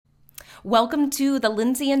Welcome to the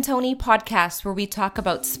Lindsay and Tony podcast, where we talk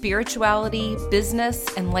about spirituality, business,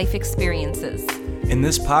 and life experiences. In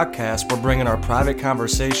this podcast, we're bringing our private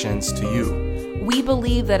conversations to you. We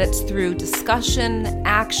believe that it's through discussion,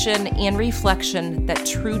 action, and reflection that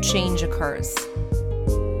true change occurs.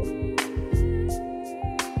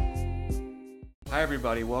 Hi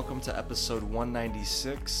everybody, welcome to episode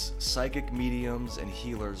 196. Psychic mediums and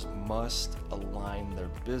healers must align their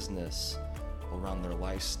business around their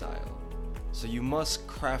lifestyle. So you must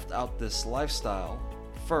craft out this lifestyle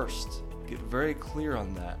first, get very clear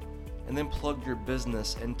on that, and then plug your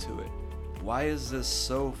business into it. Why is this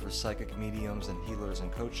so for psychic mediums and healers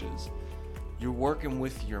and coaches? You're working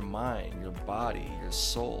with your mind, your body, your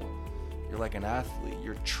soul. You're like an athlete.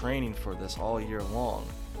 You're training for this all year long,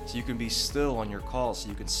 so you can be still on your calls, so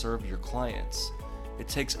you can serve your clients. It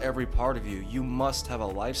takes every part of you. You must have a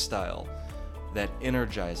lifestyle that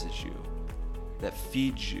energizes you, that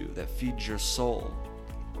feeds you, that feeds your soul.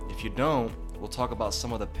 If you don't, we'll talk about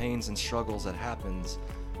some of the pains and struggles that happens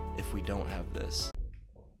if we don't have this.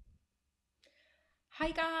 Hi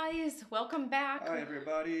guys, welcome back. Hi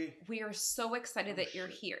everybody. We are so excited that you're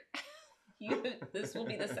here. This will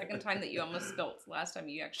be the second time that you almost spilled. Last time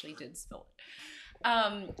you actually did spill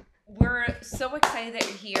it. We're so excited that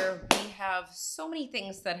you're here. We have so many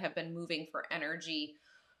things that have been moving for energy.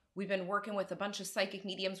 We've been working with a bunch of psychic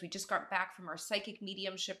mediums. We just got back from our psychic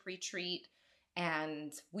mediumship retreat,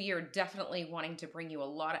 and we are definitely wanting to bring you a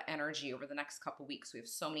lot of energy over the next couple weeks. We have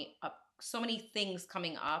so many things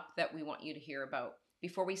coming up that we want you to hear about.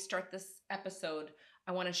 Before we start this episode,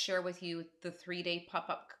 I want to share with you the 3-day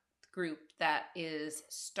pop-up group that is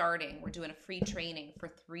starting. We're doing a free training for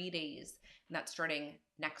 3 days, and that's starting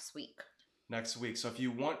next week. So if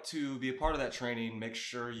you want to be a part of that training, make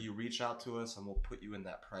sure you reach out to us and we'll put you in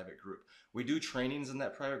that private group. We do trainings in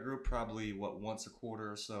that private group probably once a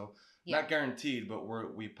quarter or so. Yeah. Not guaranteed, but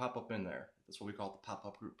we pop up in there. That's what we call the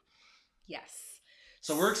pop-up group. Yes.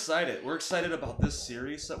 So we're excited. We're excited about this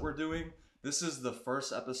series that we're doing. This is the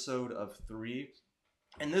first episode of 3.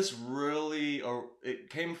 And this really, it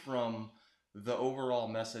came from the overall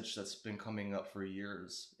message that's been coming up for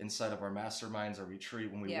years inside of our masterminds, our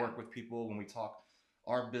retreat, when we work with people, when we talk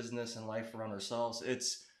our business and life around ourselves.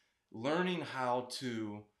 It's learning how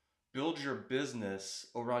to build your business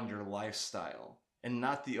around your lifestyle and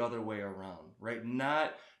not the other way around, right?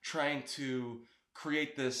 Not trying to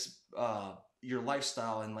create this, your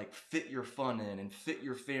lifestyle and like fit your fun in and fit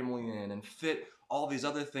your family in and fit all these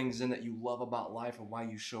other things in that you love about life and why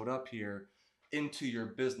you showed up here into your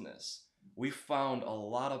business. We found a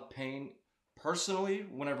lot of pain personally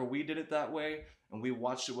whenever we did it that way, and we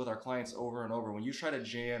watched it with our clients over and over. When you try to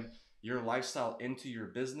jam your lifestyle into your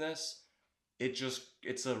business,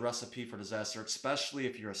 it's a recipe for disaster, especially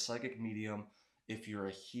if you're a psychic medium, if you're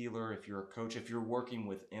a healer, if you're a coach, if you're working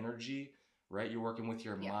with energy, right? You're working with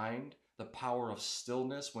your mind, the power of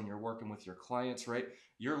stillness when you're working with your clients, right?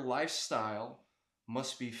 Your lifestyle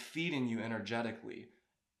must be feeding you energetically.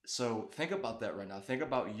 So think about that right now. Think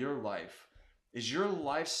about your life. Is your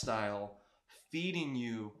lifestyle feeding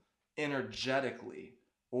you energetically,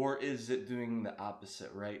 or is it doing the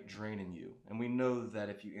opposite, right? Draining you. And we know that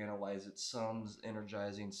if you analyze it, some's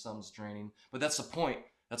energizing, some's draining. But that's the point.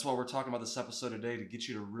 That's why we're talking about this episode today, to get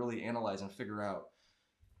you to really analyze and figure out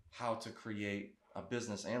how to create a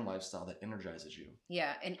business and lifestyle that energizes you.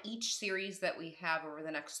 Yeah, and each series that we have over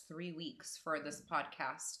the next 3 weeks for this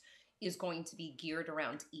podcast is going to be geared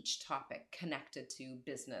around each topic connected to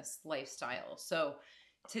business, lifestyle. So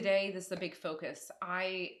today, this is a big focus.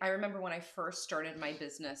 I remember when I first started my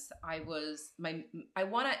business, I'm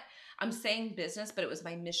saying business, but it was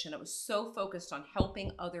my mission. It was so focused on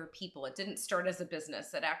helping other people. It didn't start as a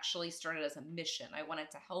business. It actually started as a mission. I wanted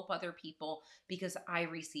to help other people because I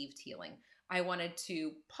received healing. I wanted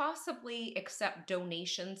to possibly accept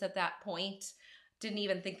donations at that point. Didn't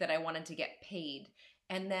even think that I wanted to get paid.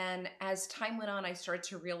 And then as time went on, I started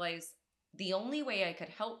to realize the only way I could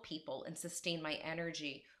help people and sustain my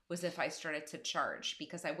energy was if I started to charge,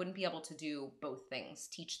 because I wouldn't be able to do both things,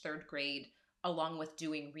 teach 3rd grade along with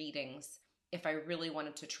doing readings, if I really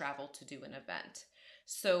wanted to travel to do an event.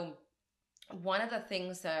 So one of the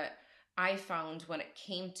things that I found when it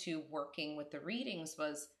came to working with the readings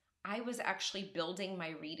was I was actually building my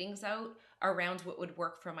readings out around what would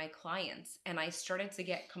work for my clients. And I started to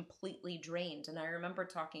get completely drained. And I remember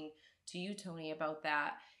talking to you, Tony, about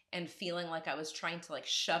that and feeling like I was trying to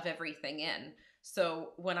shove everything in.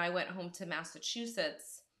 So when I went home to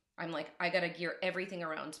Massachusetts, I'm like, I got to gear everything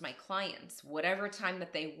around my clients, whatever time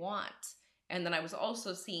that they want. And then I was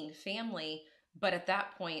also seeing family, but at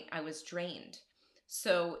that point I was drained.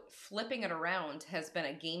 So flipping it around has been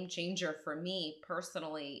a game changer for me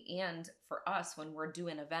personally and for us when we're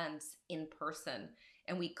doing events in person.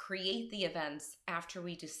 And we create the events after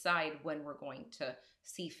we decide when we're going to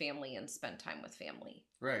see family and spend time with family.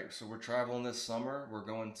 Right. So we're traveling this summer. We're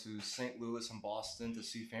going to St. Louis and Boston to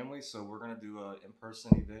see family. So we're going to do a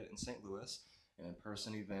in-person event in St. Louis, an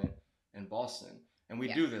in-person event in Boston. And we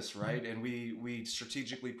Yeah. do this, right? And we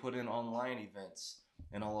strategically put in online events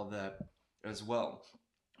and all of that as well.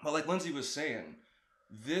 But like Lindsay was saying,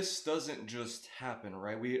 this doesn't just happen,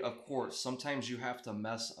 right? We, of course, sometimes you have to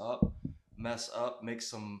mess up, make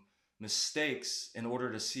some mistakes in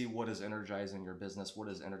order to see what is energizing your business, what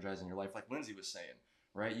is energizing your life. Like Lindsay was saying,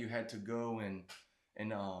 right? You had to go and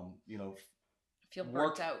you know, Feel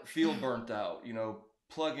burnt out. feel burnt out, you know,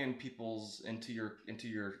 plug in people's into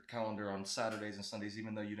your calendar on Saturdays and Sundays,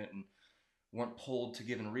 even though you weren't pulled to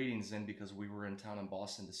giving readings in because we were in town in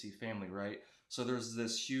Boston to see family, right? So there's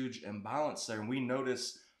this huge imbalance there. And we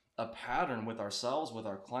notice a pattern with ourselves, with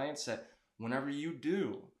our clients, that whenever you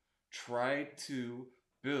do try to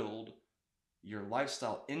build your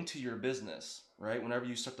lifestyle into your business, right? Whenever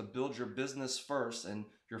you start to build your business first and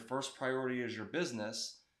your first priority is your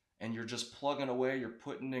business and you're just plugging away, you're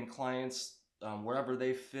putting in clients wherever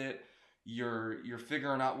they fit, you're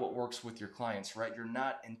figuring out what works with your clients, right? You're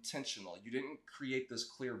not intentional. You didn't create this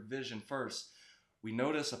clear vision first. We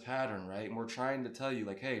notice a pattern, right? And we're trying to tell you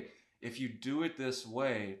like, hey, if you do it this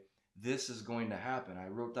way, this is going to happen. I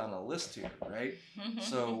wrote down a list here, right?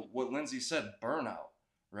 So what Lindsay said, burnout,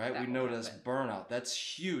 right? That We will notice happen. burnout. That's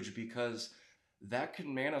huge because that could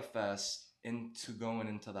manifest into going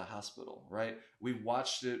into the hospital, right? We've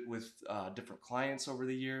watched it with different clients over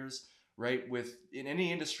the years, right? With in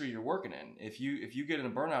any industry you're working in, if you get in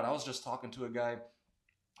a burnout, I was just talking to a guy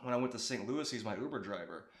when I went to St. Louis. He's my Uber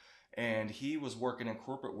driver, and he was working in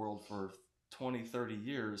corporate world for 20, 30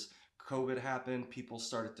 years. COVID happened, people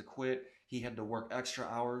started to quit. He had to work extra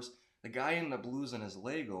hours. The guy ended up losing his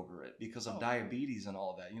leg over it because of diabetes and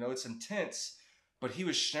all that. You know, it's intense. But he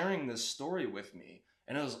was sharing this story with me,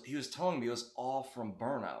 and he was telling me it was all from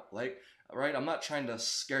burnout. Like, right? I'm not trying to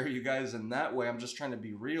scare you guys in that way. I'm just trying to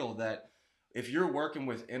be real that if you're working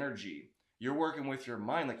with energy, you're working with your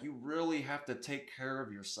mind, like you really have to take care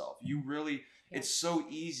of yourself. You really, it's so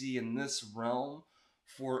easy in this realm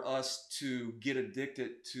for us to get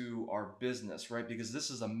addicted to our business, right? Because this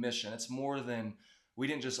is a mission. It's more than we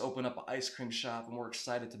didn't just open up an ice cream shop and we're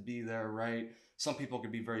excited to be there, right? Some people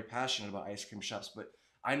could be very passionate about ice cream shops, but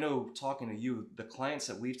I know talking to you, the clients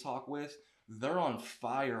that we've talked with, they're on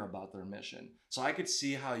fire about their mission. So I could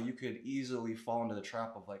see how you could easily fall into the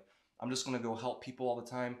trap of like, I'm just going to go help people all the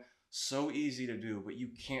time. So easy to do, but you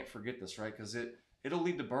can't forget this, right? Because it'll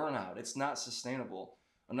lead to burnout. It's not sustainable.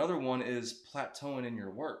 Another one is plateauing in your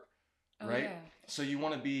work, right? Yeah. So you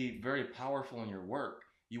want to be very powerful in your work.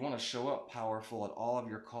 You want to show up powerful at all of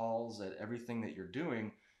your calls, at everything that you're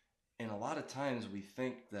doing. And a lot of times we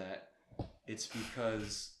think that it's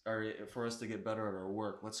because, or for us to get better at our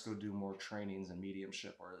work, let's go do more trainings in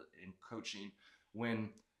mediumship or in coaching. When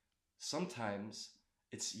sometimes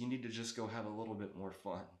it's you need to just go have a little bit more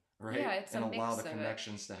fun, right? Yeah, it's and a allow mix the of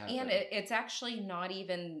connections to it. happen. And it's actually not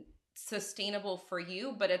even sustainable for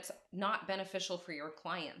you, but it's not beneficial for your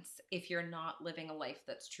clients if you're not living a life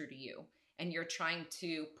that's true to you and you're trying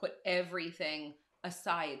to put everything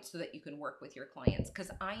aside so that you can work with your clients.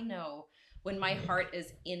 Because I know when my heart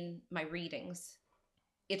is in my readings,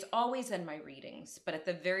 it's always in my readings, but at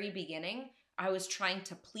the very beginning, I was trying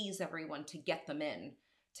to please everyone to get them in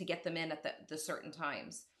at the certain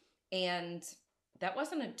times. And that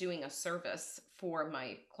wasn't doing a service for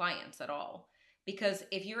my clients at all. Because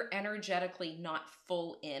if you're energetically not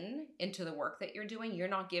full into the work that you're doing, you're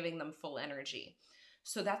not giving them full energy.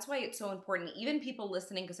 So that's why it's so important. Even people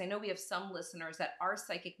listening, because I know we have some listeners that are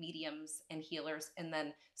psychic mediums and healers, and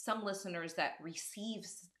then some listeners that receive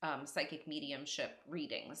psychic mediumship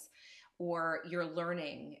readings, or you're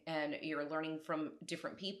learning and you're learning from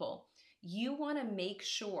different people. You want to make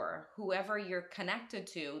sure whoever you're connected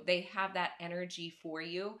to, they have that energy for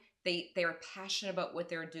you. They're passionate about what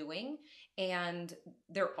they're doing, and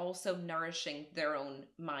they're also nourishing their own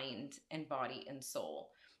mind and body and soul.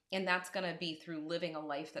 And that's going to be through living a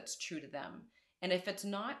life that's true to them. And if it's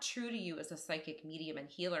not true to you as a psychic medium and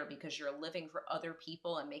healer because you're living for other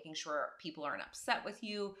people and making sure people aren't upset with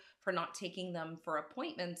you for not taking them for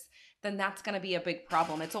appointments, then that's going to be a big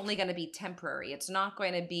problem. It's only going to be temporary. It's not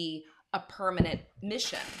going to be a permanent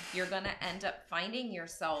mission. You're going to end up finding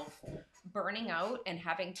yourself burning out and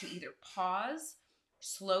having to either pause,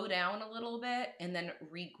 slow down a little bit, and then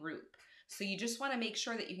regroup. So you just want to make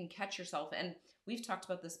sure that you can catch yourself. And we've talked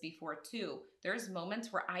about this before too. There's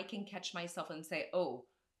moments where I can catch myself and say, oh,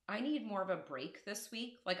 I need more of a break this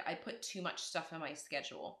week. Like I put too much stuff in my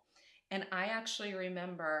schedule. And I actually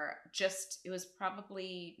remember it was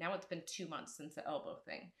probably, now it's been 2 months since the elbow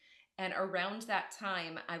thing. And around that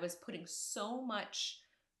time, I was putting so much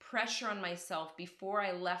pressure on myself before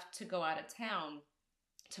I left to go out of town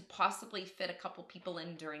to possibly fit a couple people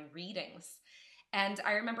in during readings. And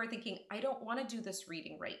I remember thinking, I don't want to do this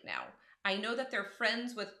reading right now. I know that they're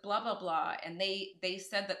friends with blah, blah, blah. And they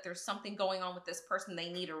said that there's something going on with this person.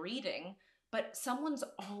 They need a reading. But someone's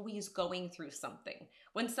always going through something.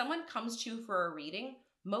 When someone comes to you for a reading,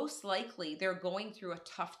 most likely they're going through a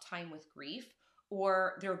tough time with grief,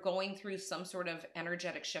 or they're going through some sort of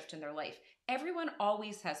energetic shift in their life. Everyone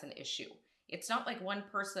always has an issue. It's not like one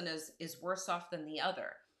person is worse off than the other.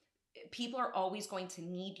 People are always going to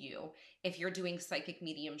need you if you're doing psychic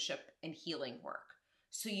mediumship and healing work.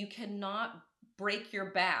 So you cannot break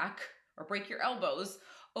your back or break your elbows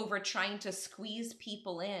over trying to squeeze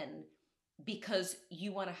people in because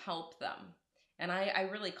you want to help them. And I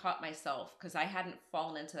really caught myself because I hadn't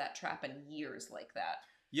fallen into that trap in years like that.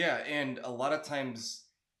 Yeah, and a lot of times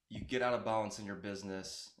you get out of balance in your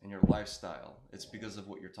business and your lifestyle. It's because of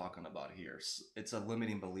what you're talking about here. It's a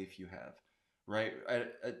limiting belief you have, right?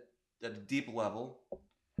 At a deep level,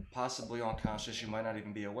 possibly unconscious, you might not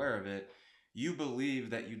even be aware of it. You believe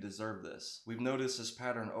that you deserve this. We've noticed this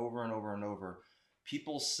pattern over and over and over.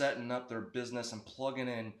 People setting up their business and plugging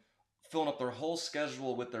in, filling up their whole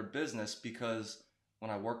schedule with their business, because when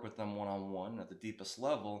I work with them one-on-one at the deepest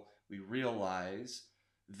level, we realize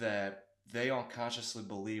that they unconsciously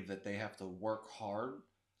believe that they have to work hard.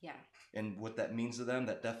 Yeah. And what that means to them,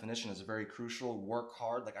 that definition is very crucial. Work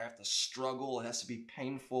hard. Like I have to struggle. It has to be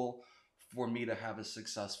painful for me to have a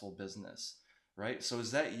successful business, right? So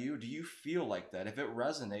is that you? Do you feel like that? If it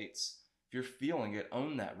resonates, if you're feeling it,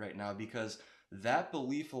 own that right now, because that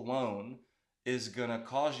belief alone is going to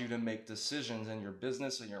cause you to make decisions in your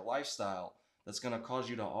business and your lifestyle that's going to cause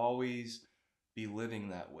you to always be living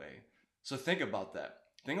that way. So think about that.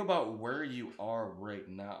 Think about where you are right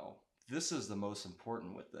now. This is the most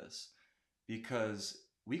important with this, because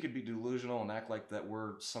we could be delusional and act like that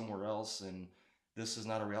we're somewhere else and this is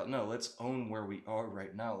not a reality. No, let's own where we are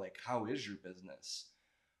right now. Like, how is your business?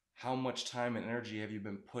 How much time and energy have you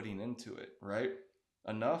been putting into it, right?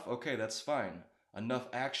 Enough? Okay, that's fine. Enough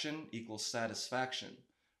action equals satisfaction,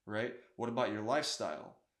 right? What about your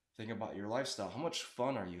lifestyle? Think about your lifestyle. How much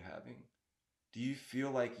fun are you having? Do you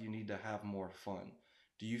feel like you need to have more fun?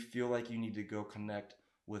 Do you feel like you need to go connect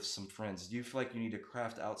with some friends? Do you feel like you need to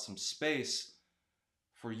craft out some space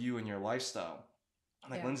for you and your lifestyle?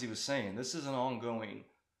 Like Lindsay was saying, this is ongoing,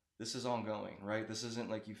 right? This isn't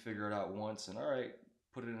like you figure it out once and all right,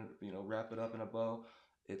 put it in, wrap it up in a bow.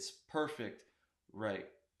 It's perfect right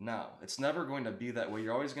now. It's never going to be that way.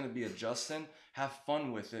 You're always going to be adjusting. Have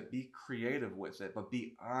fun with it. Be creative with it, but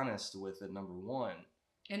be honest with it, number one.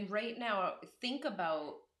 And right now, think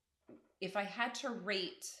about if I had to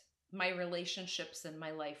rate my relationships in my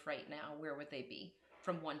life right now, where would they be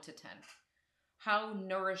from 1 to 10? How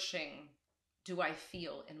nourishing do I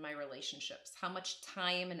feel in my relationships? How much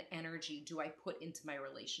time and energy do I put into my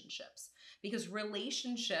relationships? Because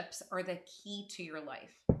relationships are the key to your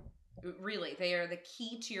life. Really, they are the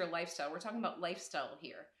key to your lifestyle. We're talking about lifestyle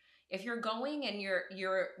here. If you're going and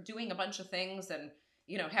you're doing a bunch of things and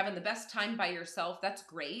having the best time by yourself, that's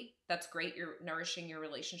great. That's great. You're nourishing your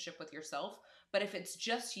relationship with yourself. But if it's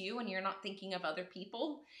just you and you're not thinking of other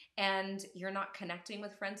people and you're not connecting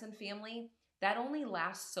with friends and family, that only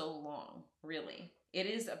lasts so long, really. It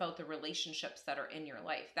is about the relationships that are in your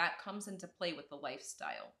life. That comes into play with the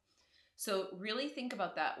lifestyle. So really think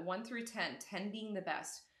about that 1 through 10, 10 being the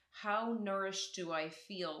best. How nourished do I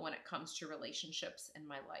feel when it comes to relationships in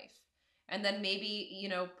my life? And then maybe,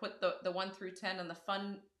 put the 1 through 10 on the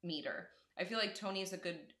fun meter. I feel like Tony is a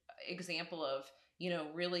good example of,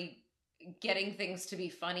 really getting things to be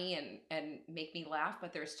funny and make me laugh.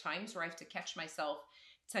 But there's times where I have to catch myself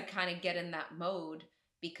to kind of get in that mode,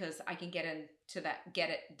 because I can get into that get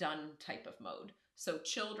it done type of mode. So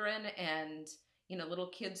children and, little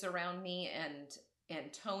kids around me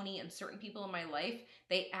and Tony and certain people in my life,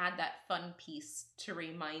 they add that fun piece to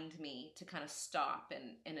remind me to kind of stop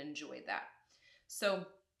and enjoy that. So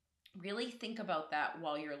really think about that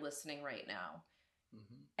while you're listening right now.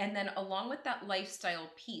 Mm-hmm. And then along with that lifestyle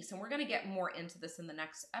piece, and we're going to get more into this in the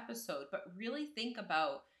next episode, but really think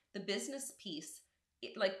about the business piece.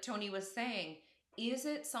 Like Tony was saying, is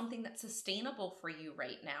it something that's sustainable for you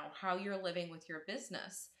right now, how you're living with your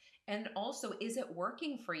business? And also, is it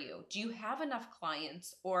working for you? Do you have enough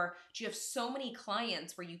clients, or do you have so many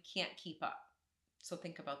clients where you can't keep up? So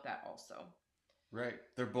think about that also. Right.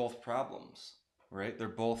 They're both problems, right? They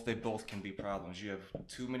both can be problems. You have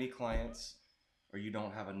too many clients or you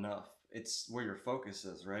don't have enough. It's where your focus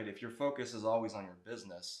is, right? If your focus is always on your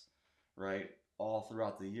business, right? All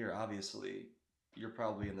throughout the year, obviously, you're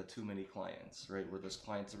probably in the too many clients, right? Where there's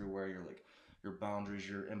clients everywhere, you're like your boundaries,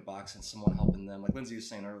 your inbox and someone helping them. Like Lindsay was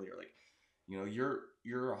saying earlier, like,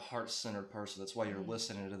 you're a heart-centered person. That's why you're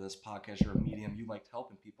listening to this podcast. You're a medium. You like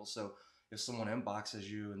helping people. So if someone inboxes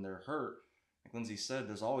you and they're hurt, like Lindsay said,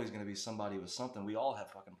 there's always going to be somebody with something. We all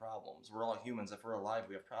have fucking problems. We're all humans. If we're alive,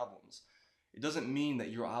 we have problems. It doesn't mean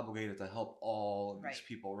that you're obligated to help all of these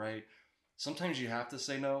people, right? Sometimes you have to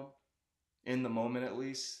say no, in the moment at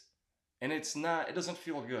least. And it doesn't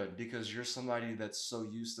feel good because you're somebody that's so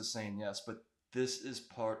used to saying yes. But this is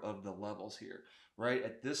part of the levels here, right?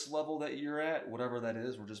 At this level that you're at, whatever that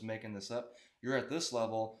is, we're just making this up. You're at this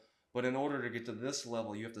level, but in order to get to this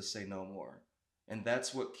level, you have to say no more. And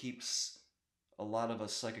that's what keeps a lot of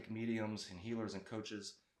us psychic mediums and healers and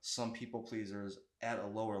coaches, some people pleasers at a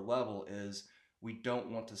lower level, is we don't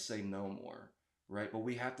want to say no more, right? But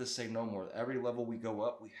we have to say no more. Every level we go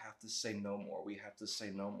up, we have to say no more. We have to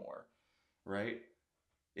say no more, right?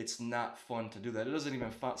 It's not fun to do that. It doesn't even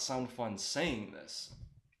sound fun saying this.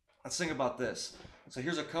 Let's think about this. So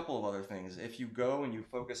here's a couple of other things. If you go and you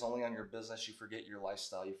focus only on your business, you forget your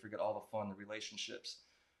lifestyle, you forget all the fun, the relationships,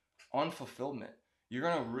 on fulfillment. You're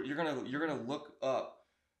gonna look up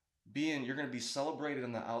you're gonna be celebrated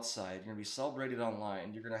on the outside, you're gonna be celebrated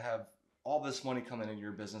online, you're gonna have all this money coming into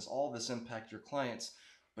your business, all this impact your clients,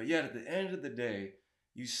 but yet at the end of the day,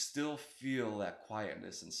 you still feel that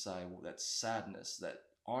quietness inside, that sadness, that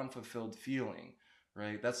unfulfilled feeling,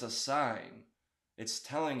 right? That's a sign. It's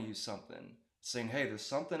telling you something, saying, hey, there's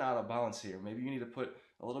something out of balance here. Maybe you need to put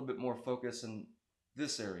a little bit more focus in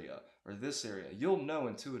this area or this area. You'll know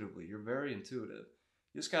intuitively. You're very intuitive.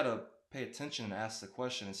 You just got to pay attention and ask the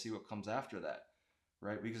question and see what comes after that,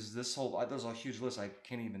 right? Because there's a huge list. I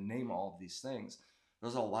can't even name all of these things.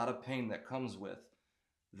 There's a lot of pain that comes with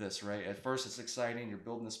this, right? At first it's exciting. You're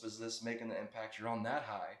building this business, making the impact. You're on that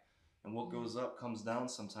high. And what goes up comes down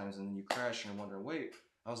sometimes, and then you crash and you're wondering, wait,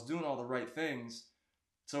 I was doing all the right things.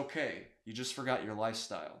 It's okay. You just forgot your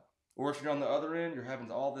lifestyle. Or if you're on the other end, you're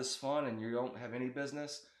having all this fun and you don't have any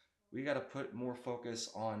business, we got to put more focus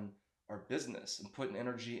on our business and putting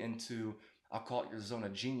energy into, I'll call it your zone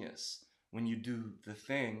of genius. When you do the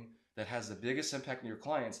thing that has the biggest impact on your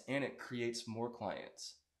clients and it creates more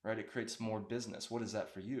clients, right? It creates more business. What is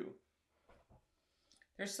that for you?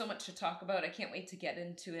 There's so much to talk about. I can't wait to get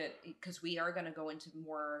into it because we are going to go into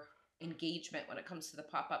more engagement when it comes to the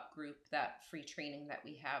pop-up group, that free training that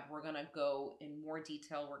we have. We're going to go in more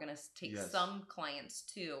detail. We're going to take some clients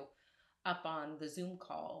too up on the Zoom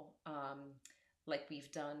call, like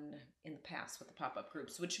we've done in the past with the pop-up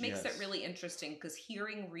groups, which makes it really interesting because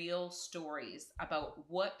hearing real stories about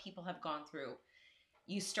what people have gone through,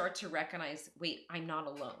 you start to recognize, wait, I'm not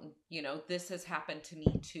alone. This has happened to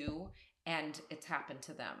me too, and it's happened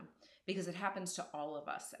to them. Because it happens to all of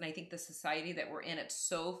us. And I think the society that we're in, it's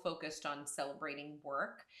so focused on celebrating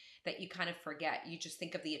work that you kind of forget. You just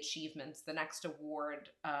think of the achievements, the next award,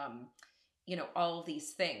 all of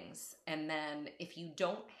these things. And then if you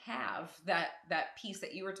don't have that piece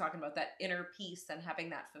that you were talking about, that inner peace and having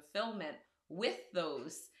that fulfillment with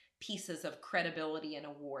those pieces of credibility and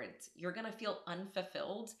awards, you're going to feel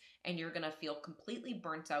unfulfilled and you're going to feel completely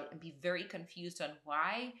burnt out and be very confused on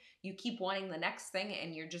why you keep wanting the next thing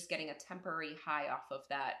and you're just getting a temporary high off of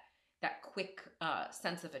that quick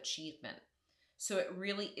sense of achievement. So it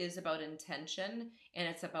really is about intention, and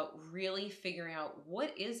it's about really figuring out,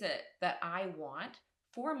 what is it that I want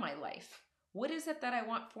for my life? What is it that I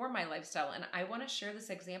want for my lifestyle? And I want to share this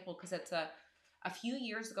example because it's a few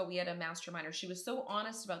years ago, we had a masterminder. She was so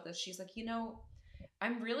honest about this. She's like,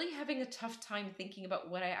 I'm really having a tough time thinking about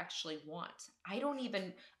what I actually want.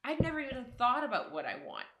 I've never even thought about what I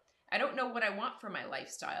want. I don't know what I want for my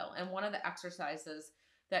lifestyle. And one of the exercises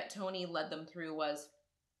that Tony led them through was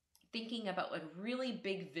thinking about like really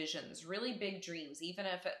big visions, really big dreams, even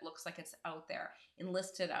if it looks like it's out there, and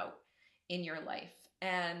list it out in your life.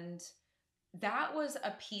 And that was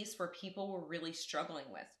a piece where people were really struggling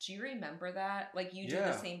with. Do you remember that? Like you did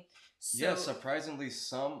the same. Surprisingly,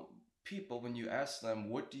 some people, when you ask them,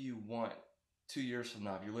 what do you want 2 years from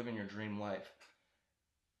now if you're living your dream life,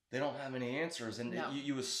 they don't have any answers. And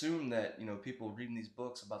you assume that, people reading these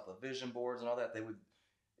books about the vision boards and all that,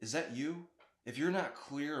 is that you? If you're not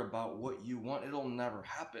clear about what you want, it'll never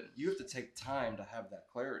happen. You have to take time to have that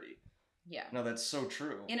clarity. Yeah. No, that's so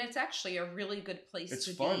true. And it's actually a really good place to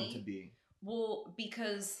be. It's fun to be. Well,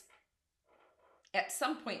 because at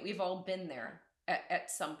some point we've all been there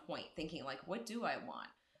at some point thinking like, what do I want?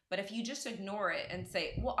 But if you just ignore it and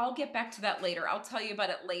say, well, I'll get back to that later. I'll tell you about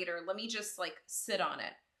it later. Let me just like sit on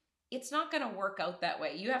it. It's not going to work out that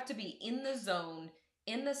way. You have to be in the zone,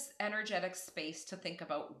 in this energetic space to think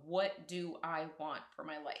about, what do I want for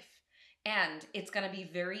my life? And it's going to be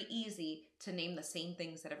very easy to name the same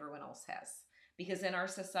things that everyone else has. Because in our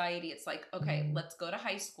society, it's like, okay, let's go to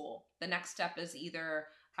high school. The next step is either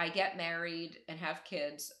I get married and have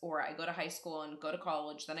kids, or I go to high school and go to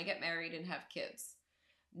college, then I get married and have kids.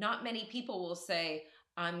 Not many people will say,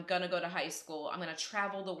 I'm going to go to high school, I'm going to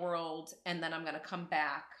travel the world, and then I'm going to come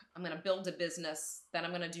back. I'm going to build a business, then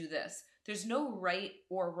I'm going to do this. There's no right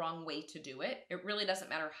or wrong way to do it. It really doesn't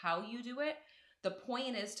matter how you do it. The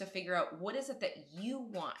point is to figure out, what is it that you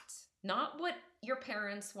want? Not what your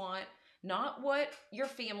parents want, not what your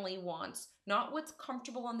family wants, not what's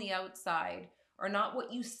comfortable on the outside, or not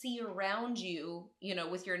what you see around you,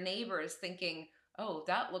 with your neighbors thinking, oh,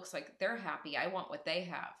 that looks like they're happy, I want what they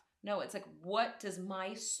have. No, it's like, what does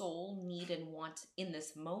my soul need and want in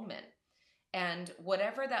this moment? And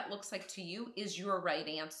whatever that looks like to you is your right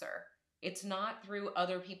answer. It's not through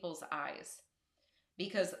other people's eyes.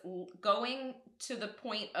 Because going to the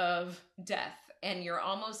point of death and you're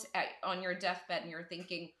almost on your deathbed and you're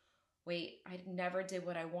thinking, wait, I never did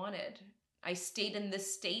what I wanted. I stayed in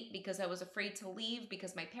this state because I was afraid to leave,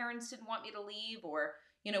 because my parents didn't want me to leave, or,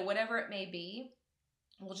 whatever it may be,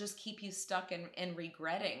 will just keep you stuck and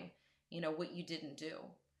regretting, what you didn't do.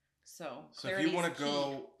 So if you want to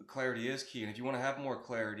go, clarity is key. And if you want to have more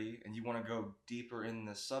clarity and you want to go deeper in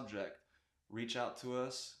this subject, reach out to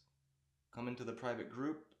us. Come into the private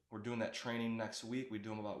group. We're doing that training next week. We do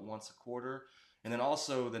them about once a quarter. And then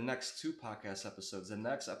also the next 2 podcast episodes. The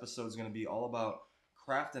next episode is going to be all about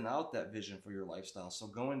crafting out that vision for your lifestyle. So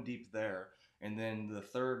going deep there. And then the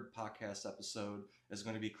 3rd podcast episode is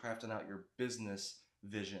going to be crafting out your business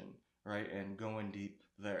vision, right? And going deep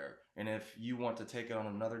there. And if you want to take it on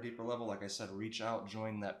another deeper level, like I said, reach out,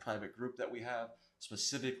 join that private group that we have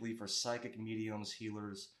specifically for psychic mediums,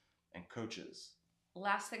 healers, and coaches.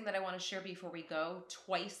 Last thing that I want to share before we go,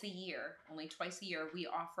 only twice a year, we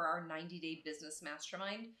offer our 90-day business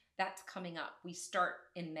mastermind. That's coming up. We start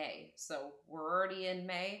in May. So we're already in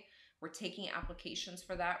May. We're taking applications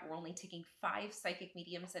for that. We're only taking 5 psychic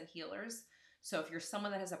mediums and healers. So if you're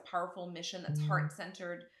someone that has a powerful mission, that's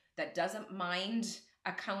heart-centered, that doesn't mind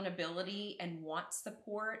accountability and wants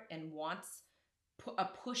support and wants a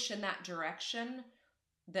push in that direction,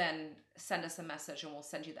 then send us a message and we'll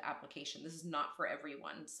send you the application. This is not for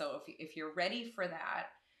everyone. So if you're ready for that,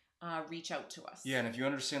 reach out to us. Yeah, and if you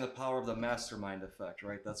understand the power of the mastermind effect,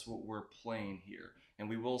 right, that's what we're playing here. And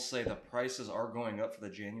we will say the prices are going up for the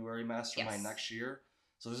January mastermind next year.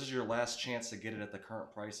 So this is your last chance to get it at the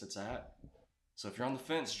current price it's at. So if you're on the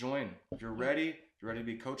fence, join. If you're ready to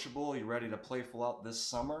be coachable, you're ready to play full out this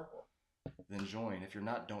summer, then join. If you're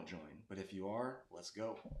not, don't join. But if you are, let's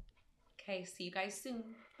go. Okay, see you guys soon.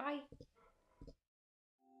 Bye.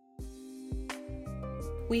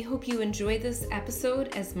 We hope you enjoyed this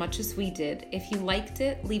episode as much as we did. If you liked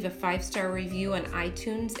it, leave a 5-star review on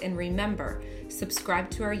iTunes, and remember, subscribe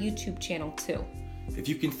to our YouTube channel too. If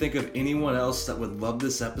you can think of anyone else that would love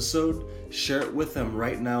this episode, share it with them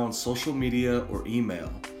right now on social media or email.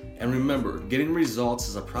 And remember, getting results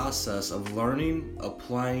is a process of learning,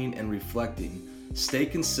 applying, and reflecting. Stay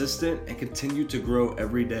consistent and continue to grow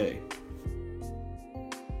every day.